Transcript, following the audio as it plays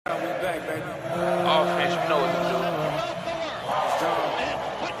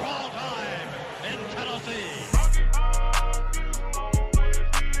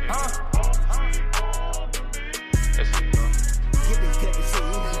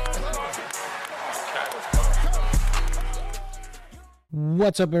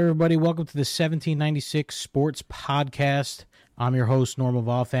What's up, everybody? Welcome to the 1796 Sports Podcast. I'm your host, Normal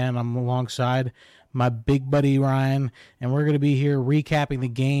Volfan. I'm alongside my big buddy, Ryan, and we're going to be here recapping the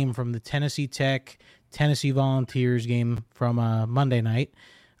game from the Tennessee Tech, Tennessee Volunteers game from Monday night.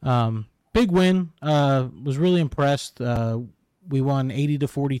 Big win. Was really impressed. We won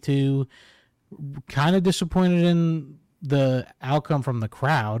 80-42. Kind of disappointed in the outcome from the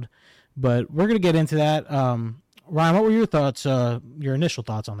crowd, but we're going to get into that. Ryan, what were your thoughts, your initial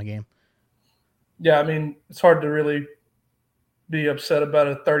thoughts on the game? Yeah, I mean, it's hard to really be upset about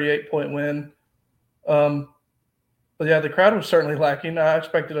a 38-point win. But yeah, the crowd was certainly lacking. I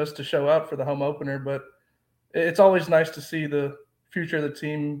expected us to show out for the home opener, but it's always nice to see the future of the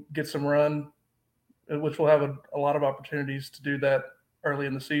team get some run, which we'll have a lot of opportunities to do that early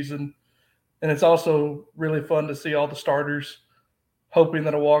in the season. And it's also really fun to see all the starters hoping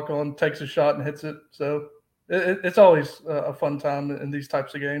that a walk-on takes a shot and hits it. So it's always a fun time in these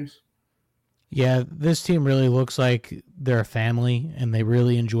types of games. Yeah, this team really looks like they're a family, and they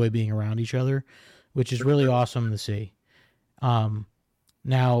really enjoy being around each other, which is really awesome to see.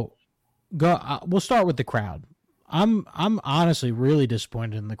 Now, we'll start with the crowd. I'm honestly really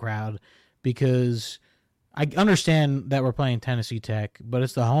disappointed in the crowd because I understand that we're playing Tennessee Tech, but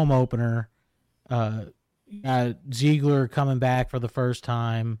it's the home opener. Ziegler coming back for the first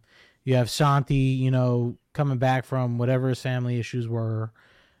time. You have Santi, coming back from whatever his family issues were.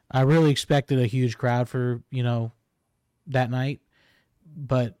 I really expected a huge crowd for, that night.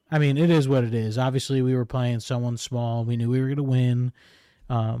 But, I mean, it is what it is. Obviously, we were playing someone small. We knew we were going to win.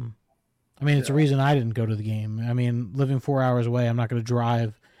 It's a reason I didn't go to the game. I mean, living 4 hours away, I'm not going to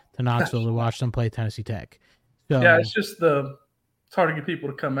drive to Knoxville to watch them play Tennessee Tech. So, yeah, it's it's hard to get people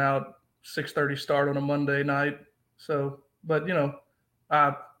to come out. 6:30 start on a Monday night. So, but,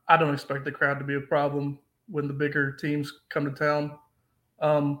 I don't expect the crowd to be a problem when the bigger teams come to town.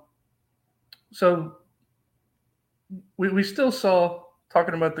 So we still saw,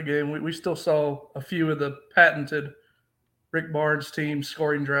 talking about the game, we still saw a few of the patented Rick Barnes team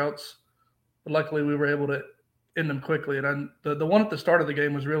scoring droughts. But luckily we were able to end them quickly. And the one at the start of the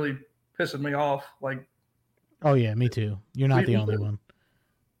game was really pissing me off. Oh, yeah, me too. You're not the only one.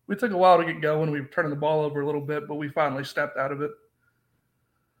 We took a while to get going. We were turning the ball over a little bit, but we finally stepped out of it.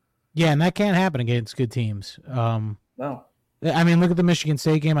 Yeah, and that can't happen against good teams. No. I mean, look at the Michigan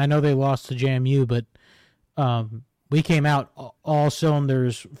State game. I know they lost to JMU, but we came out all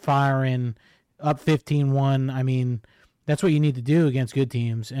cylinders firing, up 15-1. I mean, that's what you need to do against good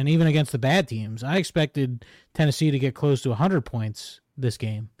teams, and even against the bad teams. I expected Tennessee to get close to 100 points this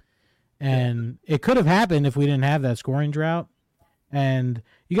game, and it could have happened if we didn't have that scoring drought. And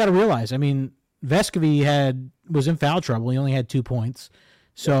you got to realize, I mean, Vescovi was in foul trouble. He only had 2 points.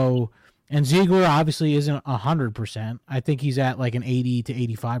 So, and Ziegler obviously isn't 100%. I think he's at like an 80 to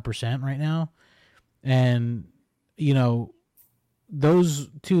 85% right now. And, those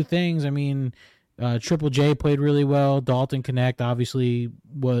two things, I mean, Triple J played really well. Dalton Connect obviously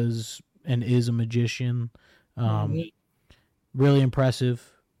was and is a magician. Really impressive.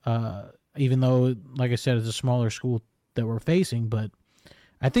 Even though, like I said, it's a smaller school that we're facing, but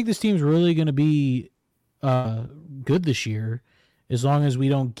I think this team's really going to be good this year as long as we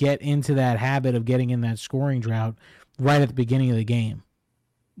don't get into that habit of getting in that scoring drought right at the beginning of the game.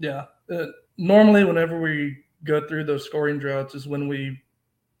 Yeah. Normally, whenever we go through those scoring droughts is when we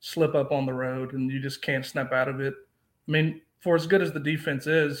slip up on the road and you just can't snap out of it. I mean, for as good as the defense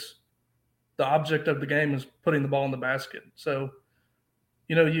is, the object of the game is putting the ball in the basket. So,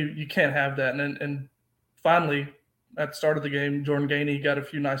 you can't have that. And finally, at the start of the game, Jordan Gainey got a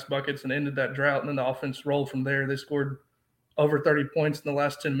few nice buckets and ended that drought, and then the offense rolled from there. They scored over 30 points in the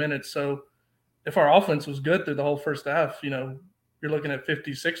last 10 minutes. So if our offense was good through the whole first half, you're looking at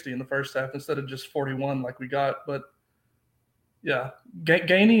 50, 60 in the first half instead of just 41 like we got. But, yeah,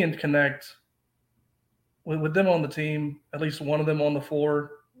 Gainey and Connect, with them on the team, at least one of them on the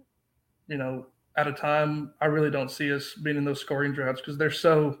floor, at a time, I really don't see us being in those scoring droughts because they're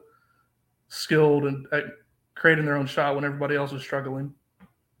so skilled and at creating their own shot when everybody else is struggling.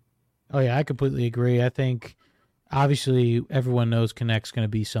 Oh, yeah, I completely agree. I think obviously everyone knows Connect's going to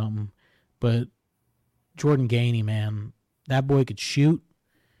be something, but Jordan Gainey, man, that boy could shoot.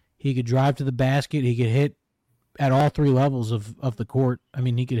 He could drive to the basket. He could hit at all three levels of the court. I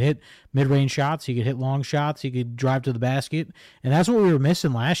mean, he could hit mid-range shots. He could hit long shots. He could drive to the basket. And that's what we were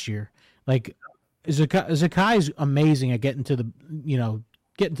missing last year. Like, Zakai's amazing at getting to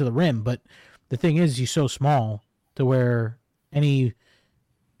the rim, but the thing is he's so small to where any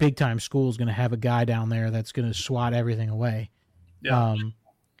big-time school is going to have a guy down there that's going to swat everything away. Yeah.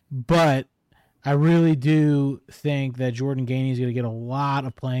 But I really do think that Jordan Gainey is going to get a lot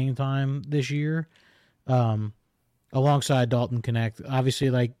of playing time this year, um, alongside Dalton Connect. Obviously,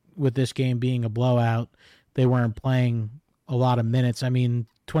 like with this game being a blowout, they weren't playing a lot of minutes. I mean,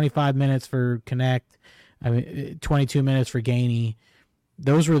 25 minutes for Connect, 22 minutes for Gainey.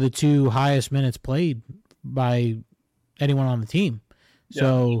 Those were the two highest minutes played by anyone on the team. Yeah,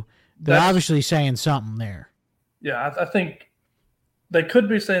 So they're that's obviously saying something there. yeah. I think they could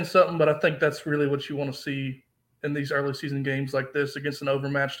be saying something, but I think that's really what you want to see in these early season games like this against an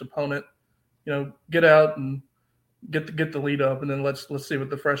overmatched opponent. Get out and get the lead up, and then let's see what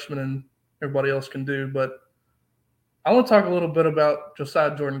the freshmen and everybody else can do. But I want to talk a little bit about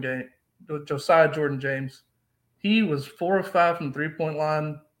Josiah Jordan James. He was 4 of 5 from the 3 point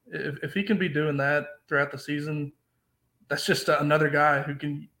line. If he can be doing that throughout the season, that's just another guy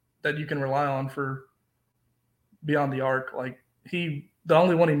that you can rely on for beyond the arc. Like the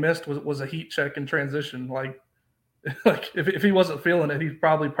only one he missed was a heat check in transition. Like if he wasn't feeling it, he's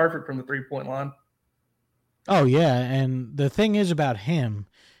probably perfect from the 3 point line. Oh yeah, and the thing is about him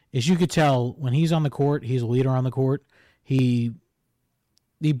is you could tell when he's on the court, he's a leader on the court. He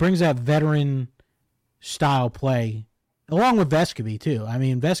he brings that veteran style play along with Vescovy too. I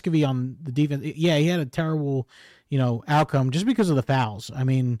mean, Vescovy on the defense, yeah, he had a terrible, outcome just because of the fouls. I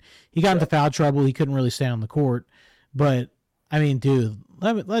mean, he got into foul trouble. He couldn't really stay on the court, but I mean, dude,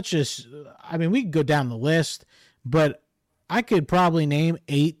 let's just. I mean, we could go down the list, but I could probably name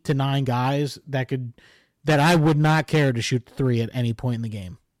 8 to 9 guys that I would not care to shoot the three at any point in the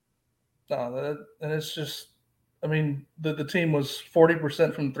game. No, and it's just, I mean, the team was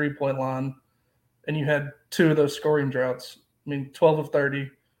 40% from the 3 point line, and you had two of those scoring droughts. I mean, 12 of 30,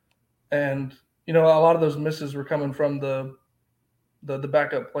 and a lot of those misses were coming from the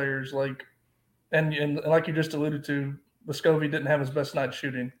backup players, and like you just alluded to, Vescovi didn't have his best night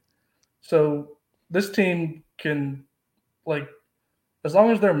shooting. So this team can, like, as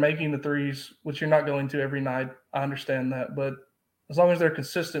long as they're making the threes, which you're not going to every night, I understand that, but as long as they're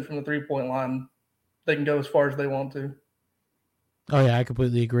consistent from the 3 point line, they can go as far as they want to. Oh yeah, I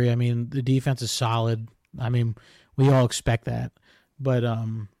completely agree. I mean, the defense is solid. I mean, we all expect that, but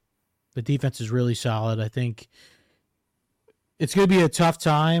the defense is really solid. I think it's going to be a tough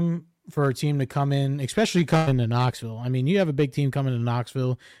time for a team to come in, especially coming to Knoxville. I mean, you have a big team coming to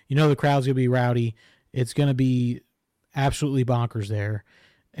Knoxville. You know the crowd's going to be rowdy. It's going to be absolutely bonkers there.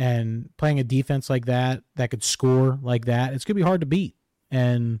 And playing a defense like that could score like that, it's going to be hard to beat.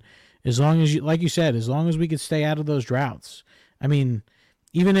 And as long as like you said, as long as we could stay out of those droughts. I mean,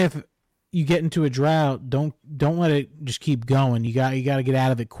 even if you get into a drought, don't let it just keep going. You got to get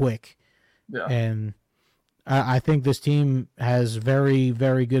out of it quick. Yeah. And I think this team has very,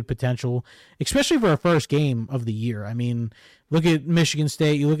 very good potential, especially for a first game of the year. I mean, look at Michigan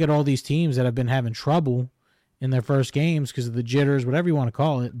State. You look at all these teams that have been having trouble in their first games because of the jitters, whatever you want to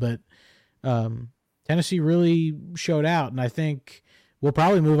call it. But Tennessee really showed out, and I think we'll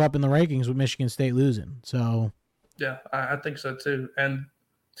probably move up in the rankings with Michigan State losing. So, yeah, I think so too. And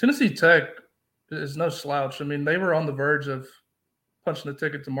Tennessee Tech is no slouch. I mean, they were on the verge of punching the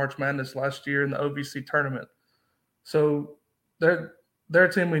ticket to March Madness last year in the OVC tournament. So they're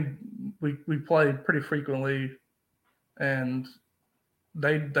a team we play pretty frequently, and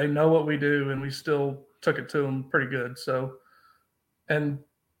they know what we do, and we still took it to them pretty good. So, and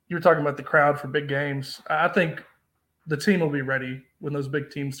you were talking about the crowd for big games. I think the team will be ready when those big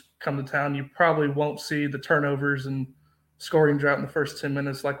teams come to town. You probably won't see the turnovers and scoring drought in the first 10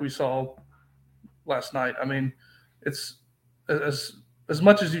 minutes like we saw last night. I mean, it's as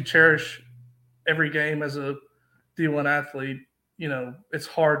much as you cherish every game as a D1 athlete, it's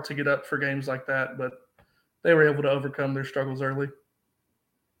hard to get up for games like that, but they were able to overcome their struggles early.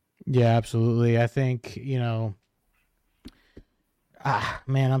 yeah, absolutely. I think, man,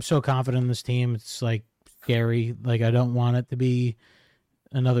 I'm so confident in this team. It's like scary. Like, I don't want it to be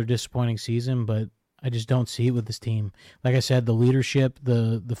another disappointing season, but I just don't see it with this team. Like I said, the leadership,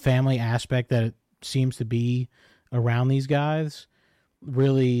 the family aspect that it seems to be around these guys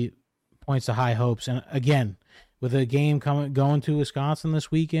really points to high hopes. And again, with a game going to Wisconsin this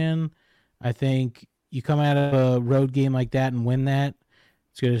weekend, I think you come out of a road game like that and win that,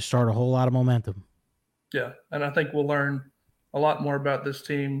 it's going to start a whole lot of momentum. Yeah, and I think we'll learn a lot more about this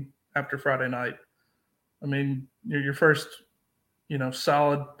team after Friday night. I mean, your first,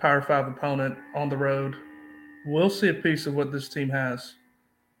 solid Power 5 opponent on the road. We'll see a piece of what this team has.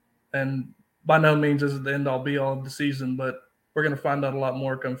 And by no means is it the end-all be-all of the season, but we're going to find out a lot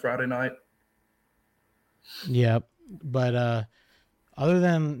more come Friday night. Yep. But other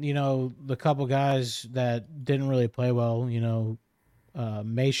than, the couple guys that didn't really play well,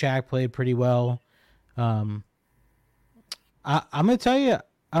 Meshack played pretty well. Um, I'm gonna tell you,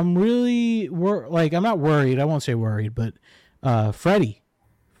 I'm really I'm not worried. I won't say worried, but Freddie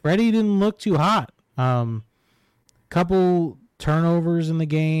didn't look too hot. Couple turnovers in the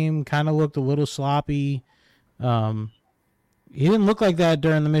game, kind of looked a little sloppy. Um, he didn't look like that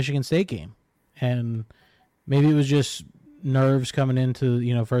during the Michigan State game, and maybe it was just nerves coming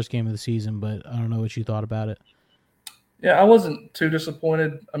into first game of the season. But I don't know what you thought about it. Yeah, I wasn't too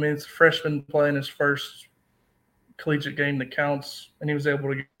disappointed. I mean, it's a freshman playing his first collegiate game that counts, and he was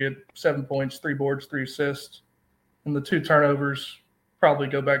able to get 7 points, 3 boards, 3 assists, and the 2 turnovers probably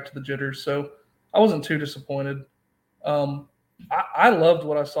go back to the jitters. So I wasn't too disappointed. I loved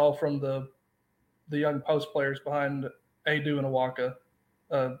what I saw from the young post players behind Adu and Awaka.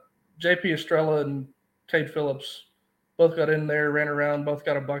 JP Estrella and Cade Phillips both got in there, ran around, both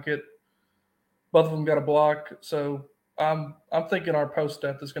got a bucket, both of them got a block. So I'm thinking our post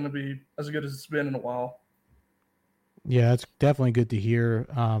depth is going to be as good as it's been in a while. Yeah, it's definitely good to hear.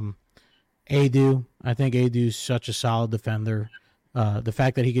 Adu, I think Adu's such a solid defender. The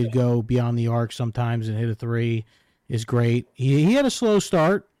fact that he could go beyond the arc sometimes and hit a 3 is great. He had a slow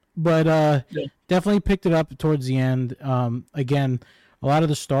start, but definitely picked it up towards the end. Again, a lot of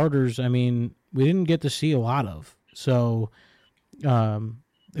the starters, I mean, we didn't get to see a lot of. So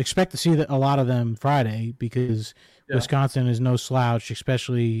expect to see a lot of them Friday because Wisconsin is no slouch,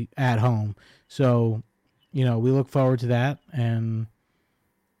 especially at home. So, we look forward to that. And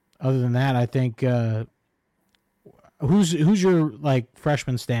other than that, I think who's your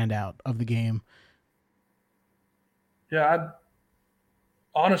freshman standout of the game? Yeah,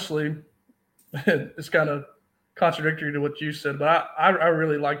 honestly, it's kind of contradictory to what you said, but I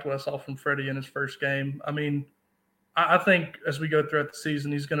really liked what I saw from Freddie in his first game. I mean, I think as we go throughout the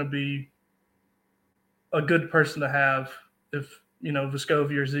season, he's going to be a good person to have if,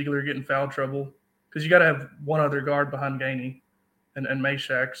 Vescovi or Ziegler get in foul trouble, because you got to have one other guard behind Gainey and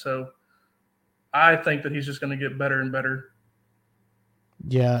Meshack. So I think that he's just going to get better and better.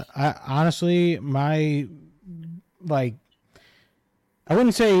 Yeah, I honestly, I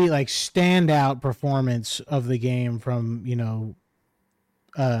wouldn't say standout performance of the game from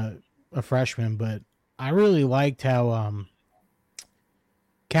a freshman, but I really liked how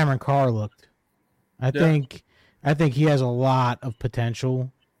Cameron Carr looked. I think he has a lot of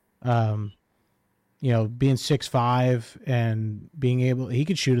potential. Being 6'5" and being able, he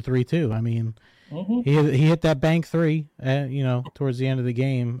could shoot a 3 too. I mean, he hit that bank 3, towards the end of the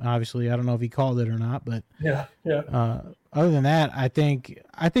game. Obviously, I don't know if he called it or not, but other than that, I think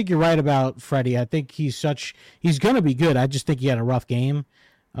you're right about Freddie. I think he's going to be good. I just think he had a rough game,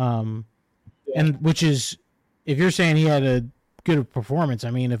 and which is, if you're saying he had a good performance, I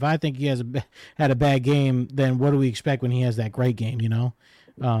mean, if I think he had a bad game, then what do we expect when he has that great game?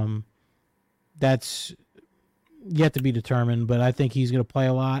 That's yet to be determined, but I think he's going to play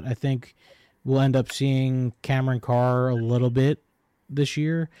a lot. I think we'll end up seeing Cameron Carr a little bit this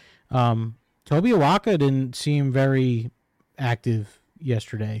year. Toby Awaka didn't seem very active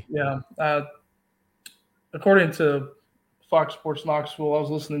yesterday. Yeah. According to Fox Sports Knoxville, I was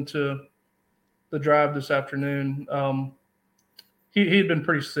listening to the drive this afternoon. He'd been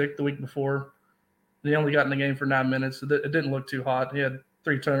pretty sick the week before. He only got in the game for 9 minutes. It didn't look too hot. He had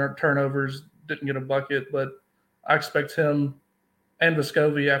 3 turnovers, didn't get a bucket, but I expect him and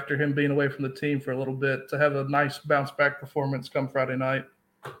Vescovi, after him being away from the team for a little bit, to have a nice bounce-back performance come Friday night.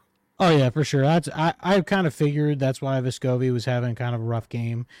 Oh, yeah, for sure. I kind of figured that's why Vescovi was having kind of a rough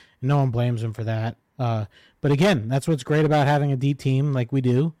game. No one blames him for that. But, again, that's what's great about having a deep team like we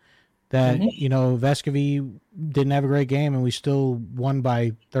do, that, Vescovi didn't have a great game, and we still won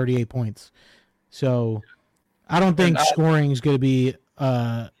by 38 points. So I don't think scoring is going to be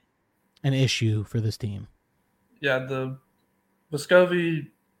an issue for this team. Yeah, the Vescovi,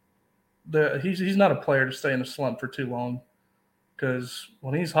 he's not a player to stay in a slump for too long, because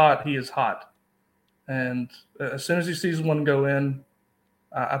when he's hot, he is hot. And as soon as he sees one go in,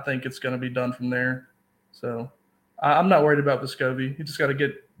 I think it's going to be done from there. So I'm not worried about Vescovi. He just got to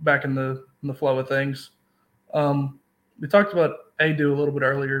get back in the flow of things. We talked about Adu a little bit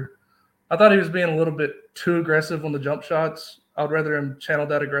earlier. I thought he was being a little bit too aggressive on the jump shots. I would rather him channel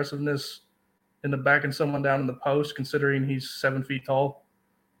that aggressiveness into backing someone down in the post, considering he's 7 feet tall.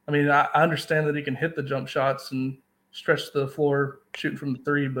 I mean, I understand that he can hit the jump shots and stretch the floor shooting from the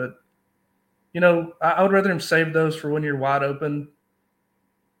 3, but, I would rather him save those for when you're wide open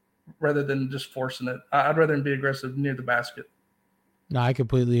rather than just forcing it. I'd rather him be aggressive near the basket. No, I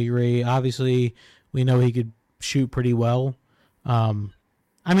completely agree. Obviously, we know he could shoot pretty well.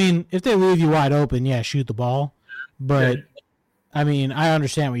 I mean, if they leave you wide open, yeah, shoot the ball. But I mean, I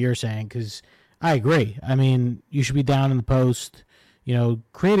understand what you're saying because I agree. I mean, you should be down in the post,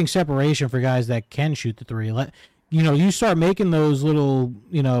 creating separation for guys that can shoot the three. You start making those little,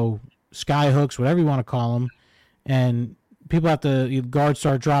 sky hooks, whatever you want to call them, and people have to guards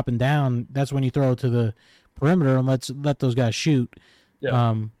start dropping down. That's when you throw it to the perimeter and let those guys shoot.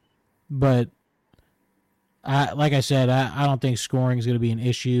 Yeah. But like I said, I don't think scoring is going to be an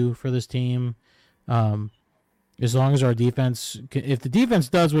issue for this team. As long as our defense, if the defense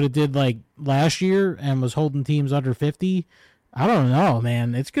does what it did like last year and was holding teams under 50, I don't know,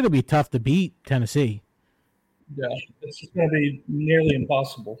 man. It's going to be tough to beat Tennessee. Yeah, it's just going to be nearly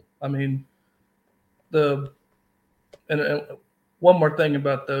impossible. I mean, and one more thing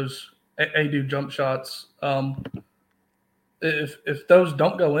about those ADU jump shots. If those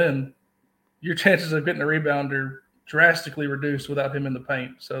don't go in, your chances of getting a rebound are drastically reduced without him in the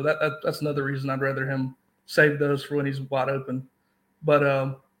paint. So that's another reason I'd rather him save those for when he's wide open.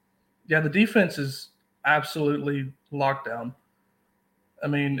 But the defense is absolutely locked down. I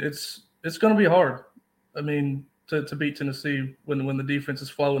mean, it's going to be hard. I mean, to beat Tennessee when the defense is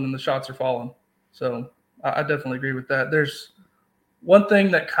flowing and the shots are falling. So I definitely agree with that. There's one thing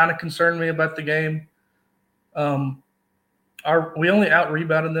that kind of concerned me about the game. We only out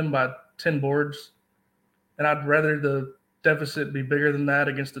rebounded them by 10 boards, and I'd rather the deficit be bigger than that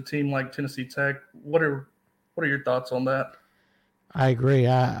against a team like Tennessee Tech. What are your thoughts on that? I agree.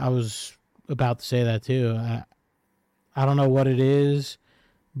 I was about to say that too. I don't know what it is,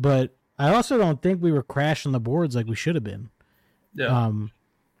 but I also don't think we were crashing the boards like we should have been. Yeah.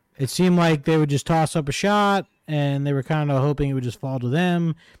 It seemed like they would just toss up a shot, and they were kind of hoping it would just fall to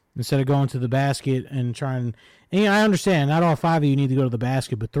them instead of going to the basket and trying. And I understand not all five of you need to go to the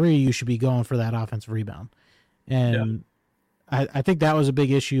basket, but three you should be going for that offensive rebound. And I think that was a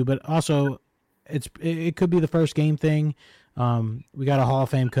big issue, but also it could be the first game thing. We got a Hall of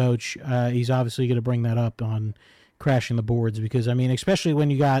Fame coach. He's obviously going to bring that up on crashing the boards because, I mean, especially when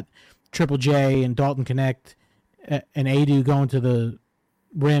you got Triple J and Dalton Connect and Adu going to the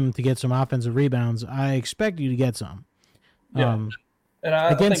rim to get some offensive rebounds, I expect you to get some. Yeah. And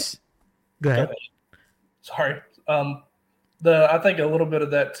I think go ahead. Sorry. I think a little bit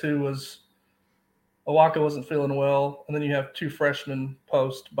of that too was Awaka wasn't feeling well, and then you have two freshmen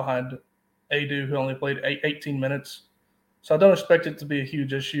post behind Adu who only played 18 minutes. So I don't expect it to be a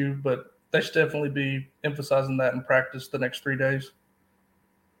huge issue, but they should definitely be emphasizing that in practice the next 3 days.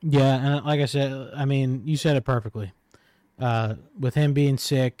 Yeah, and like I said, I mean, you said it perfectly. With him being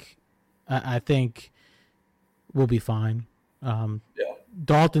sick, I think we'll be fine.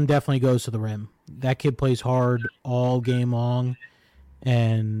 Dalton definitely goes to the rim. That kid plays hard all game long,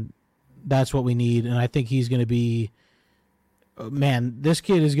 and that's what we need. And I think he's going to be, man, this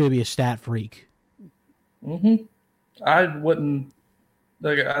kid is going to be a stat freak. Mm-hmm. I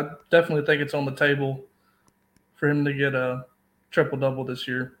definitely think it's on the table for him to get a triple-double this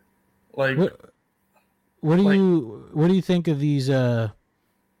year. Like, what do you think of these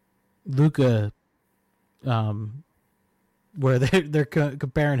Luka? Where they're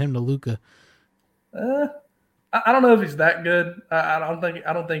comparing him to Luka? I don't know if he's that good. I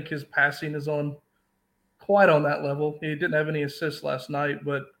don't think his passing is quite on that level. He didn't have any assists last night,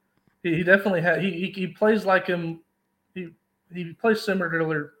 but he definitely had. He plays like him. He plays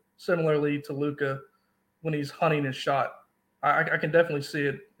similarly to Luka when he's hunting his shot. I can definitely see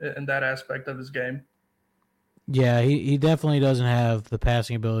it in that aspect of his game. Yeah, he definitely doesn't have the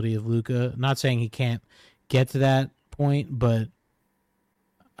passing ability of Luka. Not saying he can't get to that point, but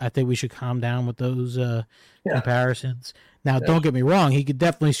I think we should calm down with those comparisons. Now, don't get me wrong; he could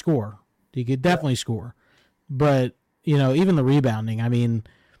definitely score. Score, but even the rebounding. I mean,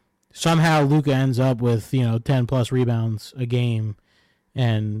 somehow Luka ends up with 10+ rebounds a game,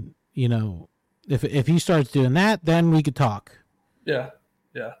 and if he starts doing that, then we could talk. Yeah.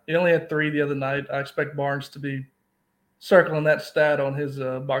 He only had 3 the other night. I expect Barnes to be circling that stat on his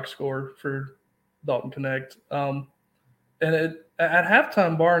box score for Dalton Connect. And at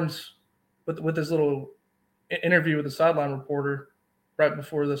halftime, Barnes, with his little interview with the sideline reporter right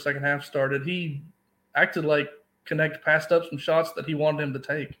before the second half started, he acted like Connect passed up some shots that he wanted him to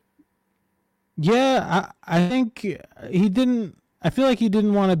take. Yeah, I think he didn't. I feel like he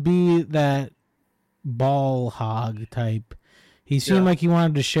didn't want to be that ball hog type. He seemed like he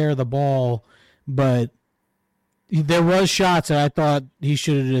wanted to share the ball, but there was shots that I thought he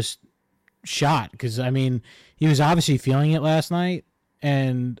should have just shot because, I mean, he was obviously feeling it last night,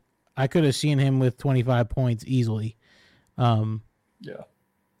 and I could have seen him with 25 points easily. But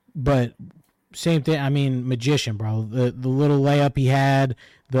same thing. I mean, magician, bro. The little layup he had,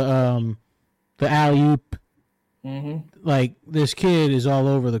 the alley-oop Like, this kid is all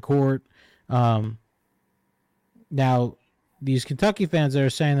over the court. Now, these Kentucky fans that are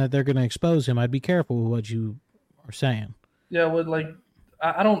saying that they're going to expose him, I'd be careful with what you are saying. Yeah, with like,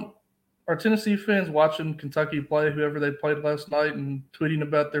 I don't. Are Tennessee fans watching Kentucky play whoever they played last night and tweeting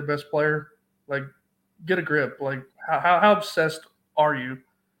about their best player? Like, get a grip. Like, how obsessed are you?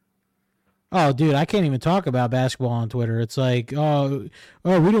 Oh, dude, I can't even talk about basketball on Twitter. It's like, we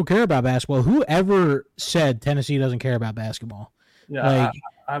don't care about basketball. Whoever said Tennessee doesn't care about basketball? Yeah, Like,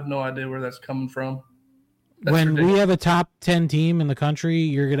 I have no idea where that's coming from. That's when ridiculous. we have a top 10 team in the country,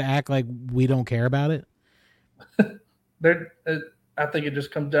 you're going to act like we don't care about it? I think it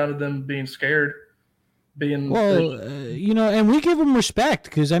just comes down to them being scared. Well, and we give them respect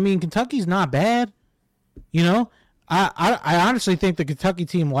because, I mean, Kentucky's not bad. I honestly think the Kentucky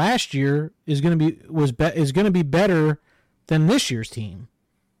team last year is going to be better than this year's team.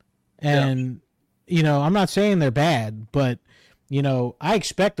 And I'm not saying they're bad, but I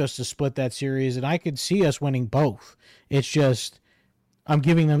expect us to split that series, and I could see us winning both. It's just I'm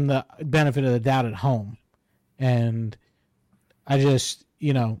giving them the benefit of the doubt at home, and I just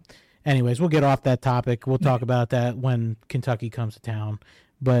anyways, we'll get off that topic. We'll talk about that when Kentucky comes to town.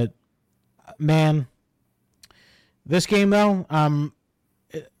 But man, this game though,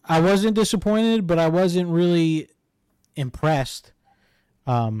 I wasn't disappointed, but I wasn't really impressed.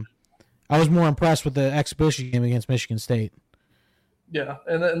 I was more impressed with the exhibition game against Michigan State. Yeah,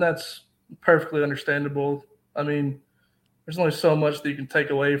 and that's perfectly understandable. I mean, there's only so much that you can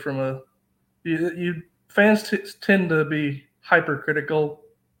take away from fans tend to be hypercritical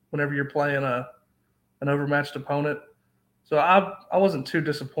whenever you're playing an overmatched opponent. So I wasn't too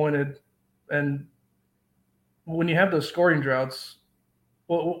disappointed. And when you have those scoring droughts,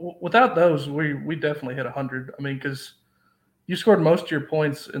 well, without those, we definitely hit 100. I mean, because you scored most of your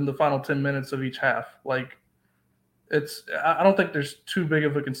points in the final 10 minutes of each half. Like, I don't think there's too big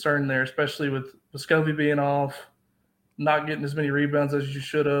of a concern there, especially with Vescovi being off, not getting as many rebounds as you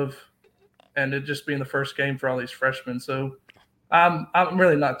should have, and it just being the first game for all these freshmen. So I'm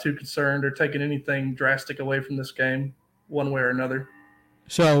really not too concerned or taking anything drastic away from this game one way or another.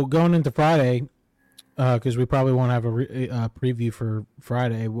 So going into Friday, because we probably won't have a preview for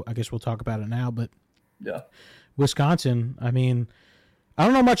Friday. I guess we'll talk about it now. But yeah, Wisconsin. I mean, I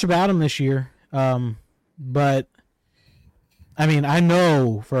don't know much about them this year, but I mean, I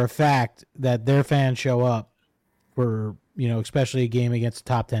know for a fact that their fans show up for especially a game against a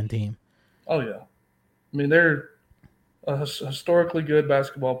top 10 team. Oh yeah, I mean they're a historically good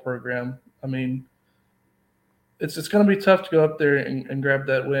basketball program. I mean, it's going to be tough to go up there and grab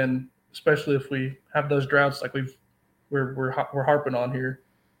that win, especially if we have those droughts like we're harping on here.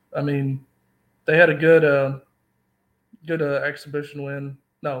 I mean, they had a good exhibition win.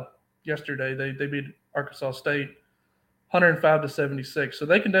 No, yesterday they beat Arkansas State 105-76. So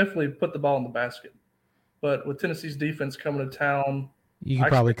they can definitely put the ball in the basket. But with Tennessee's defense coming to town, you could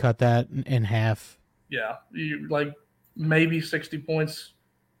probably cut that in half. Yeah, like maybe 60 points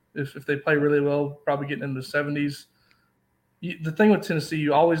if they play really well, probably getting into the 70s. The thing with Tennessee,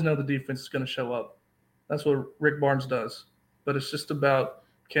 you always know the defense is going to show up. That's what Rick Barnes does. But it's just about,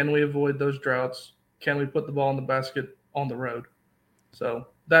 can we avoid those droughts? Can we put the ball in the basket on the road? So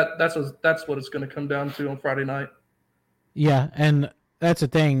that's what it's going to come down to on Friday night. Yeah, and that's the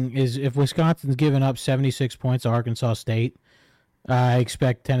thing is if Wisconsin's giving up 76 points to Arkansas State, I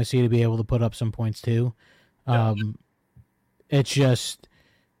expect Tennessee to be able to put up some points too. Yeah. It's just,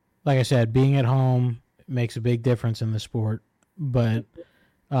 like I said, being at home makes a big difference in the sport. But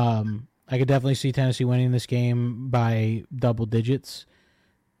I could definitely see Tennessee winning this game by double digits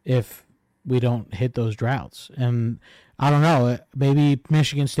if we don't hit those droughts. And I don't know, maybe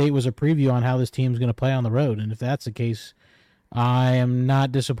Michigan State was a preview on how this team's going to play on the road. And if that's the case, I am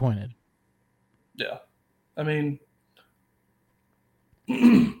not disappointed. Yeah. I mean,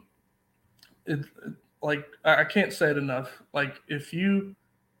 I can't say it enough. Like, if you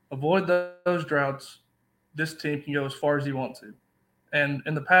avoid those droughts, this team can go as far as you want to. And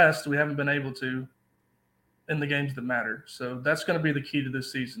in the past, we haven't been able to in the games that matter. So that's going to be the key to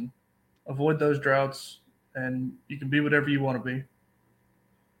this season. Avoid those droughts, and you can be whatever you want to be.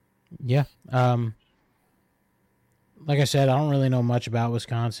 Yeah. Like I said, I don't really know much about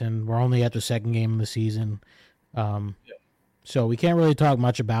Wisconsin. We're only at the second game of the season. So we can't really talk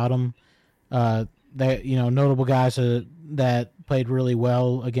much about them. Notable guys that played really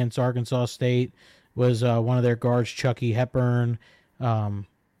well against Arkansas State was one of their guards, Chucky Hepburn,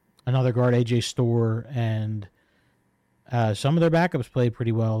 another guard, AJ Storr, and some of their backups played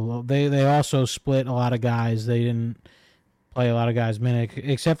pretty well. They also split a lot of guys. They didn't play a lot of guys minutes,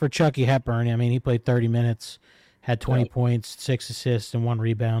 except for Chucky Hepburn. I mean, he played 30 minutes, had 20 points, 6 assists, and 1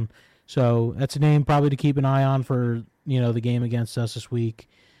 rebound. So that's a name probably to keep an eye on for, the game against us this week.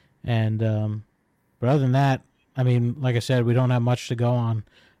 And but other than that, I mean, like I said, we don't have much to go on.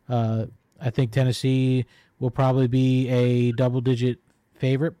 I think Tennessee will probably be a double-digit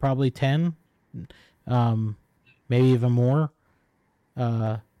favorite, probably 10, maybe even more.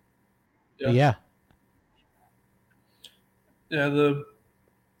 Yeah. Yeah,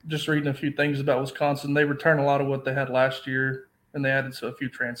 just reading a few things about Wisconsin, they return a lot of what they had last year, and they added a few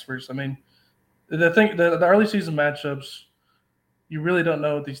transfers. I mean, the early season matchups, you really don't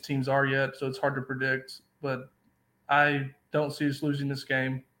know what these teams are yet, so it's hard to predict. But I don't see us losing this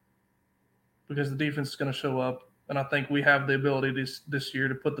game because the defense is going to show up, and I think we have the ability this year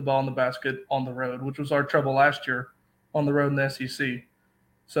to put the ball in the basket on the road, which was our trouble last year on the road in the SEC.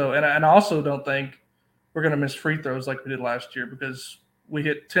 So, and I also don't think we're going to miss free throws like we did last year because we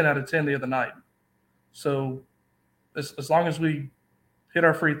hit 10 out of 10 the other night. So as long as we hit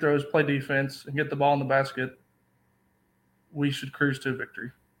our free throws, play defense, and get the ball in the basket, we should cruise to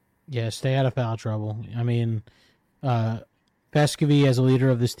victory. Yeah, stay out of foul trouble. I mean, Vescovi, as a leader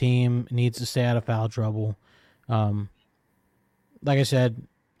of this team, needs to stay out of foul trouble. Like I said,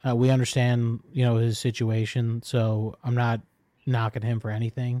 we understand, his situation, so I'm not knocking him for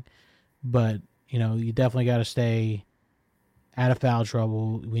anything. But, you definitely got to stay out of foul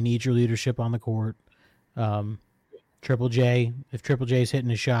trouble. We need your leadership on the court. Triple J, if Triple J is hitting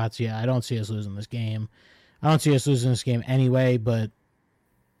his shots, I don't see us losing this game. I don't see us losing this game anyway, but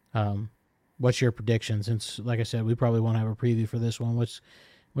what's your prediction? Since, like I said, we probably won't have a preview for this one. What's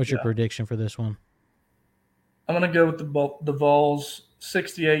your prediction for this one? I'm going to go with the Vols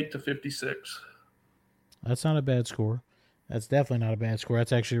 68-56. That's not a bad score. That's definitely not a bad score.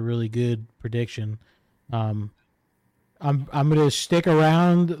 That's actually a really good prediction. I'm going to stick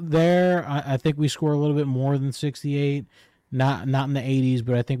around there. I think we score a little bit more than 68. Not in the 80s,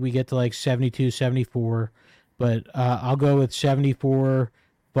 but I think we get to like 72, 74. But I'll go with 74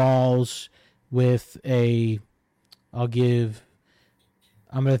 Vols with I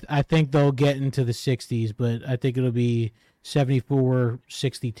think they'll get into the 60s, but I think it'll be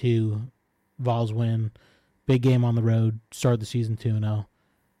 74-62 Vols win. Big game on the road. Start the season 2-0.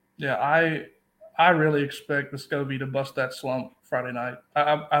 Yeah, I really expect Vescovi to bust that slump Friday night.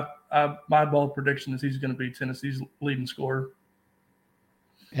 My bold prediction is he's going to be Tennessee's leading scorer.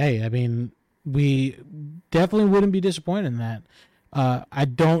 Hey, I mean, we definitely wouldn't be disappointed in that. I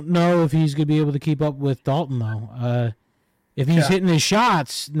don't know if he's going to be able to keep up with Dalton, though. If he's hitting his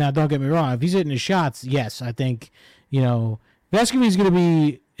shots, now don't get me wrong, if he's hitting his shots, yes, I think, Vescovi's going to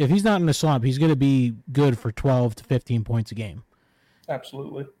be, if he's not in a slump, he's going to be good for 12 to 15 points a game.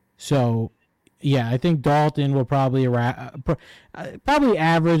 Absolutely. So, yeah, I think Dalton will probably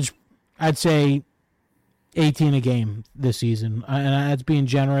average, I'd say, 18 a game this season. And that's being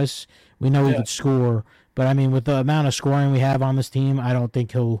generous. We know he could score. But, I mean, with the amount of scoring we have on this team, I don't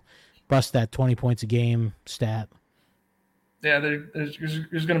think he'll bust that 20 points a game stat. Yeah, there's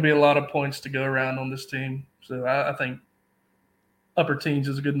going to be a lot of points to go around on this team. So I think upper teens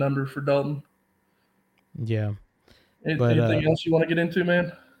is a good number for Dalton. Yeah. Anything else you want to get into,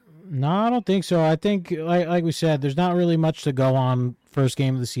 man? No, I don't think so. I think, like we said, there's not really much to go on first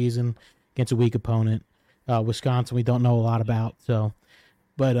game of the season against a weak opponent. Wisconsin, we don't know a lot about. So,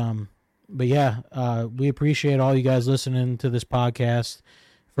 but yeah, we appreciate all you guys listening to this podcast.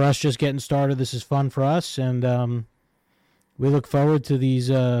 For us just getting started, this is fun for us, and we look forward to these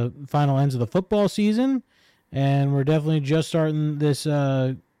final ends of the football season, and we're definitely just starting this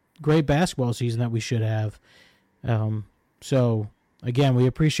great basketball season that we should have. So, again, we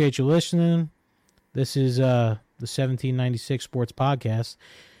appreciate you listening. This is the 1796 Sports Podcast.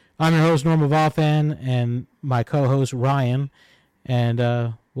 I'm your host, Norma Volfan, and my co-host, Ryan. And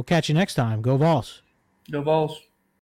we'll catch you next time. Go Vols. Go Vols.